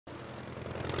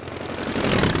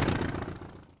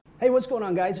Hey, what's going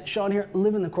on, guys? Sean here,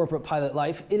 living the corporate pilot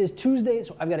life. It is Tuesday,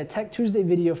 so I've got a Tech Tuesday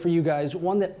video for you guys,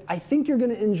 one that I think you're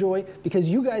gonna enjoy because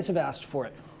you guys have asked for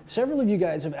it. Several of you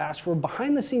guys have asked for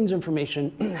behind the scenes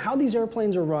information, how these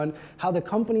airplanes are run, how the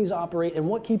companies operate, and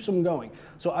what keeps them going.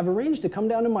 So I've arranged to come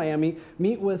down to Miami,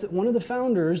 meet with one of the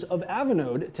founders of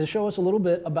Avinode to show us a little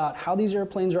bit about how these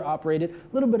airplanes are operated,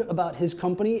 a little bit about his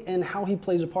company and how he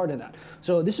plays a part in that.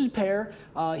 So this is Per.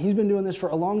 He's been doing this for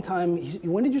a long time.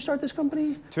 When did you start this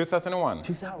company? 2001.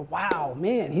 2000. Wow,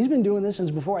 man, he's been doing this since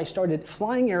before I started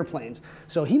flying airplanes.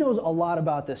 So he knows a lot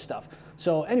about this stuff.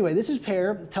 So anyway, this is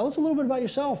Per. Tell us a little bit about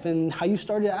yourself and how you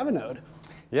started Avinode.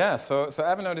 Yeah, so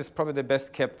Avinode is probably the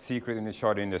best kept secret in the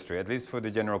charter industry, at least for the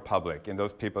general public and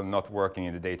those people not working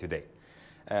in the day-to-day.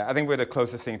 I think we're the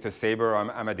closest thing to Sabre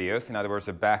or Amadeus, in other words,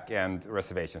 a back-end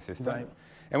reservation system. Right.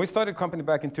 And we started a company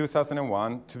back in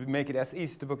 2001 to make it as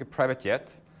easy to book a private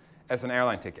jet as an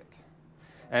airline ticket.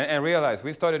 And realize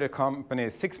we started a company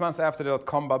 6 months after the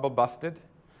 .com bubble busted.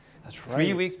 That's right.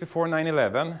 3 weeks before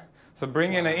 9/11. So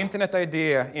bringing an internet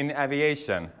idea in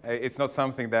aviation, it's not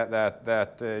something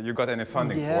that you got any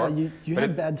funding for. Yeah, you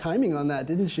had bad timing on that,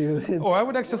 didn't you? Oh, I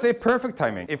would actually say perfect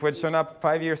timing. If we'd shown up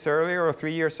 5 years earlier or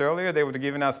 3 years earlier, they would have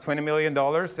given us $20 million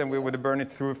and we would have burned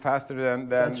it through faster than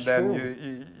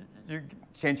you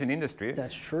change an industry.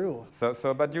 That's true.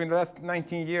 But during the last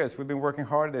 19 years, we've been working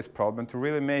hard at this problem to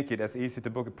really make it as easy to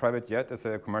book a private jet as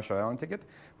a commercial airline ticket.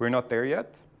 We're not there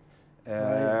yet.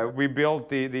 Right. We built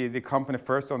the company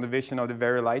first on the vision of the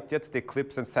very light jets, the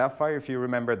Eclipse and Sapphire, if you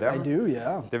remember them. I do,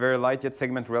 yeah. The very light jet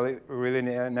segment really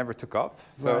never took off.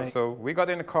 Right. So we got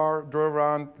in the car, drove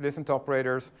around, listened to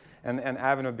operators, and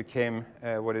Avinode became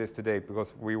what it is today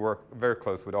because we work very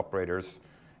close with operators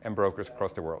and brokers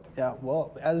across the world. Yeah,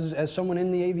 well, as someone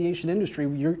in the aviation industry,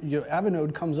 your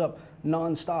Avinode comes up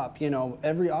nonstop. You know,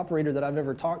 every operator that I've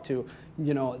ever talked to,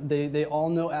 you know, they all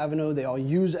know Avinode, they all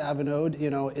use Avinode. You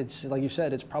know, it's like you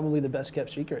said, it's probably the best kept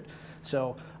secret.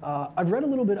 So I've read a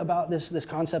little bit about this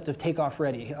concept of takeoff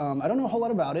ready. I don't know a whole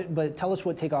lot about it, but tell us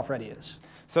what takeoff ready is.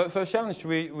 So a challenge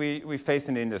we face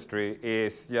in the industry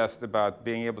is just about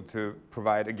being able to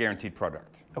provide a guaranteed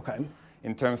product. Okay.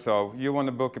 In terms of you want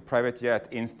to book a private jet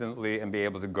instantly and be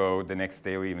able to go the next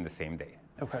day or even the same day.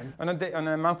 Okay. On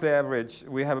a monthly average,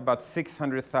 we have about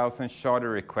 600,000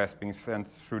 charter requests being sent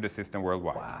through the system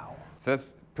worldwide. Wow. So that's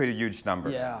pretty huge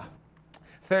numbers. Yeah.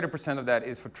 30% of that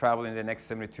is for travel in the next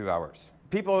 72 hours.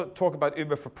 People talk about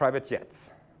Uber for private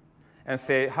jets and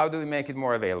say, how do we make it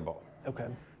more available? Okay.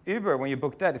 Uber, when you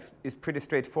book that, is pretty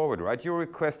straightforward, right? You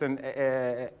request an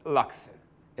Lux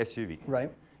SUV.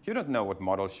 Right. You don't know what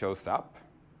model shows up.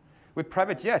 With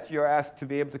private jets, you're asked to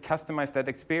be able to customize that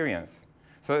experience.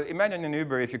 So imagine in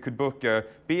Uber if you could book a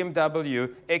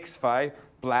BMW X5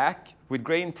 black with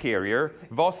gray interior,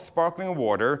 Voss sparkling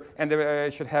water, and they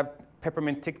should have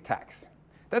peppermint Tic Tacs.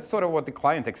 That's sort of what the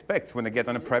client expects when they get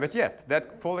on a private jet.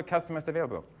 That fully customized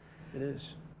available. It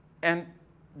is. And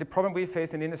the problem we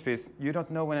face in the industry is you don't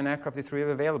know when an aircraft is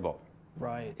really available.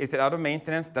 Right. Is it out of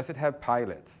maintenance? Does it have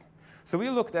pilots? So we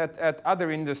looked at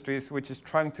other industries which is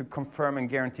trying to confirm and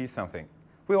guarantee something.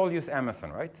 We all use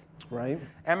Amazon, right? Right.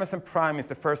 Amazon Prime is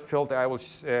the first filter I will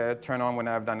turn on when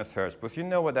I've done a search, because you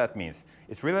know what that means.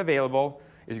 It's really available,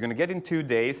 it's going to get in 2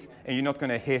 days, and you're not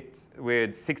going to hit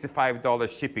with $65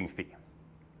 shipping fee.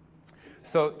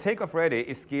 So Takeoff Ready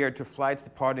is geared to flights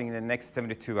departing in the next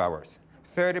 72 hours.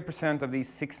 30% of these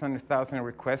 600,000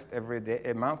 requests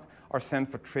a month are sent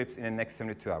for trips in the next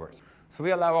 72 hours. So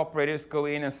we allow operators to go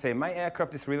in and say, my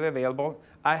aircraft is really available,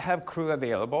 I have crew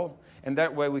available, and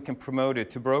that way we can promote it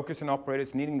to brokers and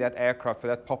operators needing that aircraft for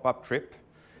that pop-up trip,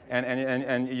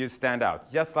 and you stand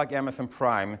out. Just like Amazon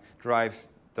Prime drives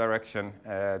direction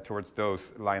towards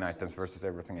those line items versus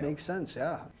everything else. Makes sense,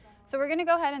 yeah. So we're going to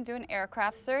go ahead and do an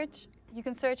aircraft search. You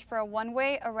can search for a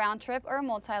one-way, a round trip, or a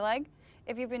multi-leg.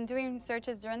 If you've been doing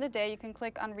searches during the day, you can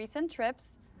click on recent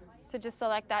trips to just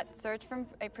select that search from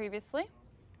previously.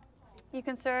 You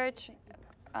can search,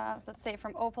 let's say,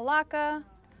 from Opelika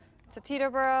to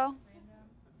Teterboro.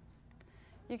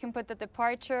 You can put the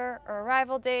departure or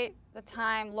arrival date, the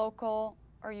time, local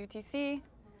or UTC,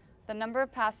 the number of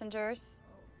passengers,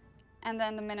 and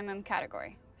then the minimum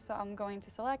category. So I'm going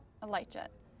to select a light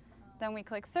jet. Then we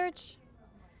click search,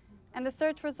 and the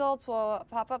search results will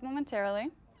pop up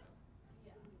momentarily.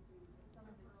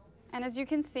 And as you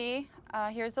can see,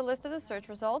 here's the list of the search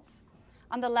results.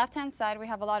 On the left-hand side, we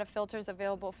have a lot of filters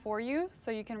available for you,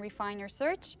 so you can refine your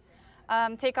search.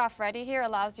 Takeoff Ready here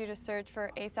allows you to search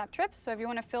for ASAP trips. So if you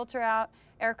want to filter out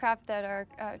aircraft that are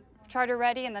charter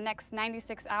ready in the next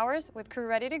 96 hours with crew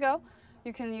ready to go,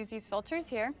 you can use these filters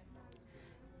here.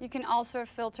 You can also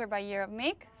filter by year of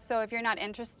make. So if you're not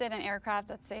interested in aircraft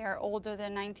that say are older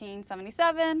than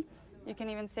 1977, you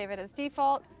can even save it as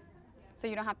default, so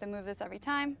you don't have to move this every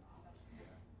time.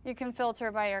 You can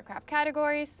filter by aircraft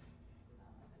categories,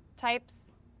 types,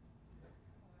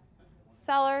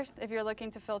 sellers, if you're looking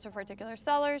to filter particular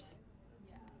sellers.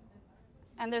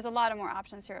 And there's a lot of more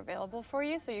options here available for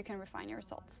you, so you can refine your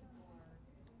results.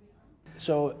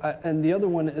 So, and the other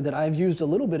one that I've used a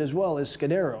little bit as well is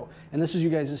Scudero. And this is you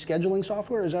guys' scheduling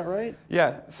software, is that right?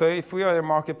 Yeah, so if we are a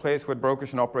marketplace where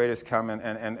brokers and operators come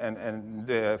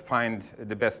and find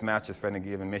the best matches for any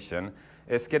given mission,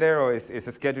 Scudero is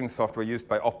a scheduling software used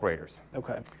by operators.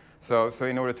 Okay. So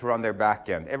in order to run their back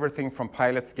end, everything from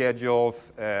pilot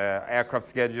schedules, aircraft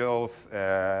schedules,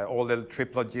 all the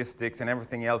trip logistics and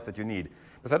everything else that you need.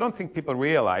 Because I don't think people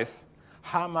realize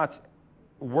how much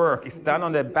work is done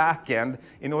on the back end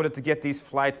in order to get these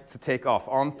flights to take off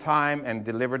on time and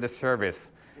deliver the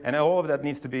service. And all of that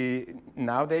needs to be,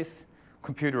 nowadays,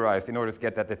 computerized in order to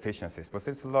get that efficiency. Because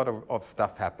there's a lot of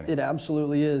stuff happening. It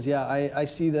absolutely is, yeah. I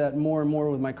see that more and more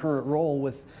with my current role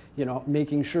with, you know,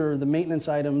 making sure the maintenance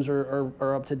items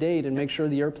are up to date and make sure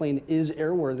the airplane is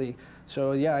airworthy.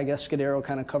 So yeah, I guess Scudero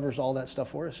kind of covers all that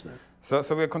stuff for us then. So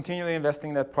we're continually investing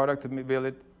in that product to build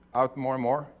it out more and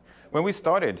more. When we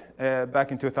started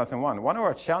back in 2001, one of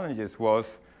our challenges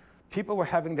was people were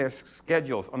having their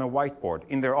schedules on a whiteboard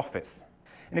in their office.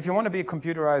 And if you want to be a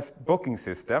computerized booking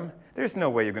system, there's no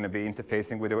way you're going to be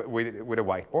interfacing with a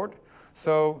whiteboard.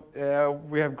 So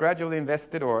we have gradually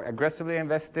invested or aggressively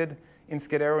invested in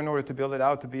Scudero in order to build it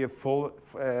out to be a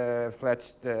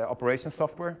full-fledged operation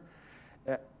software.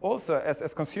 Also,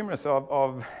 as consumers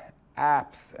of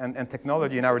apps and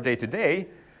technology in our day-to-day,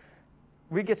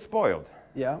 we get spoiled.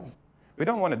 Yeah. We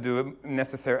don't want to do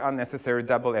unnecessary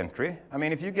double entry. I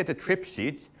mean, if you get a trip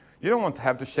sheet, you don't want to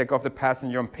have to check off the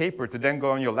passenger on paper to then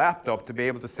go on your laptop to be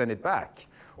able to send it back.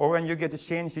 Or when you get a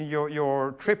change in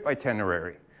your trip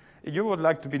itinerary, you would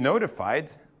like to be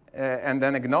notified and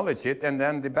then acknowledge it, and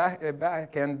then the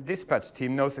back-end dispatch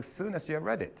team knows as soon as you have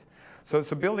read it. So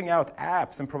building out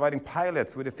apps and providing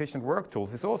pilots with efficient work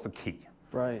tools is also key.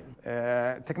 Right.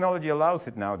 Technology allows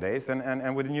it nowadays,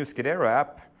 and with the new Scudero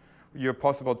app, you're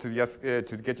possible to just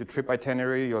to get your trip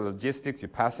itinerary, your logistics, your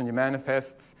passenger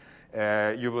manifests.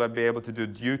 You will be able to do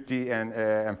duty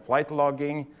and flight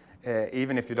logging,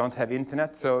 even if you don't have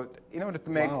internet. So in order to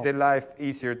make the life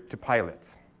easier to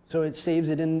pilots. So it saves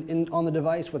it on the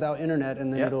device without internet,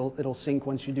 and then it'll sync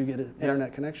once you do get an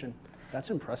internet connection. That's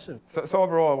impressive. So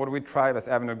overall, what we try as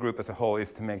Avenue Group as a whole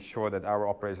is to make sure that our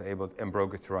operators are able and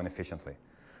brokers to run efficiently,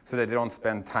 so that they don't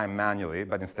spend time manually,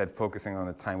 but instead focusing on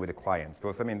the time with the clients.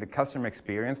 Because I mean, the customer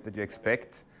experience that you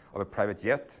expect of a private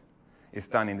jet is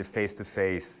done in the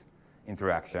face-to-face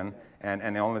interaction,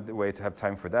 and the only way to have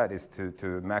time for that is to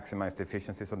maximize the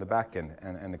efficiencies on the back end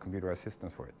and the computerized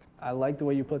systems for it. I like the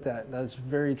way you put that. That's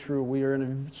very true. We are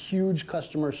in a huge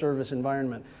customer service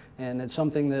environment, and it's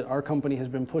something that our company has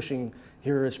been pushing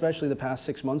here, especially the past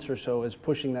 6 months or so, is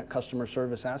pushing that customer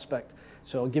service aspect.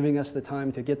 So giving us the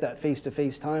time to get that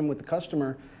face-to-face time with the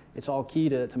customer, it's all key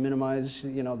to minimize,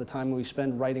 you know, the time we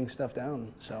spend writing stuff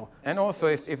down. So. And also,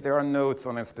 if there are notes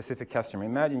on a specific customer,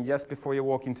 imagine just before you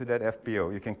walk into that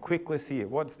FBO, you can quickly see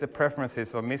what's the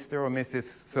preferences of Mr. or Mrs.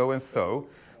 So-and-so.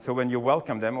 So when you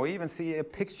welcome them, or even see a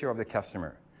picture of the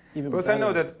customer. Because I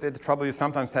know that the trouble you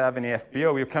sometimes have in the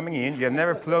FBO, you're coming in, you have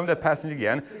never flown that passenger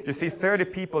again, you see 30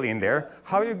 people in there,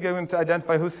 how are you going to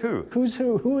identify who's who? Who's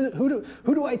who?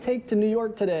 Who do I take to New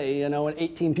York today? You know, and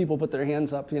 18 people put their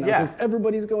hands up, you know, because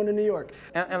everybody's going to New York.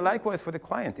 And likewise for the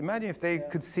client, imagine if they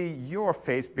could see your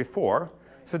face before,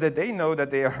 so that they know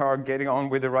that they are getting on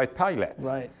with the right pilot.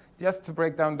 Right. Just to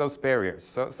break down those barriers.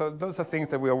 So those are things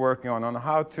that we are working on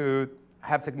how to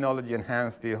have technology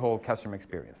enhance the whole customer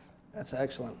experience. That's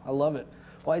excellent. I love it.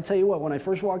 Well, I tell you what, when I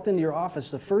first walked into your office,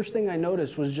 the first thing I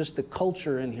noticed was just the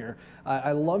culture in here.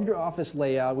 I love your office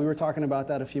layout. We were talking about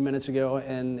that a few minutes ago,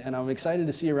 and I'm excited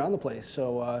to see you around the place.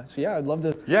 So yeah, I'd love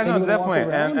to. Yeah, no,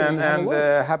 definitely. And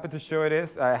happy to show it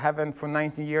is. I haven't for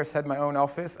 19 years had my own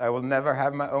office. I will never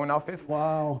have my own office.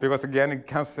 Wow. Because again, it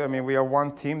comes. I mean, we are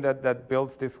one team that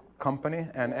builds this company,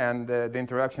 and the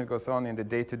interaction that goes on in the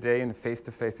day-to-day and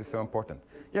face-to-face is so important.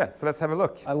 Yeah, so let's have a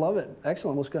look. I love it.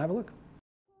 Excellent. Let's go have a look.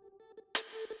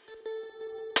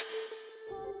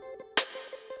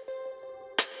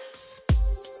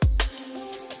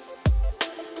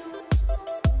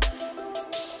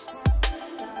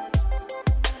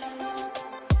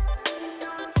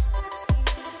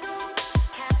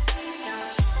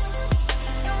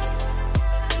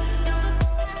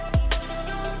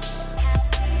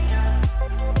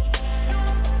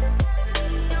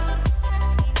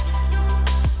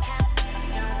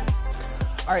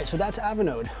 All right, so that's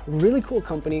Avinode. Really cool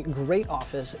company, great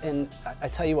office, and I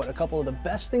tell you what, a couple of the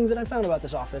best things that I found about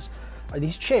this office are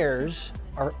these chairs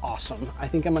are awesome. I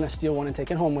think I'm gonna steal one and take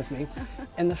it home with me.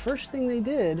 And the first thing they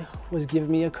did was give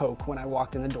me a Coke when I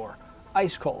walked in the door,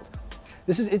 ice cold.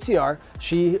 This is Itziar.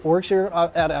 She works here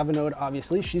at Avinode,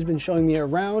 obviously. She's been showing me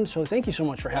around, so thank you so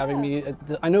much for having me.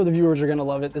 I know the viewers are gonna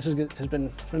love it. This has been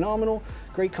phenomenal.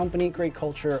 Great company, great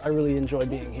culture. I really enjoy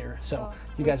being here. So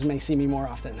you guys may see me more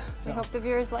often. So. We hope the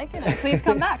viewers like it, and please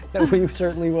come back. We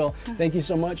certainly will. Thank you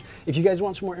so much. If you guys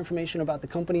want some more information about the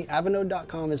company,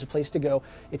 avinode.com is a place to go.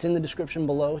 It's in the description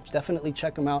below. Definitely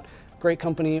check them out. Great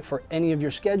company for any of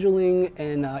your scheduling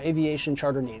and aviation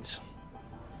charter needs.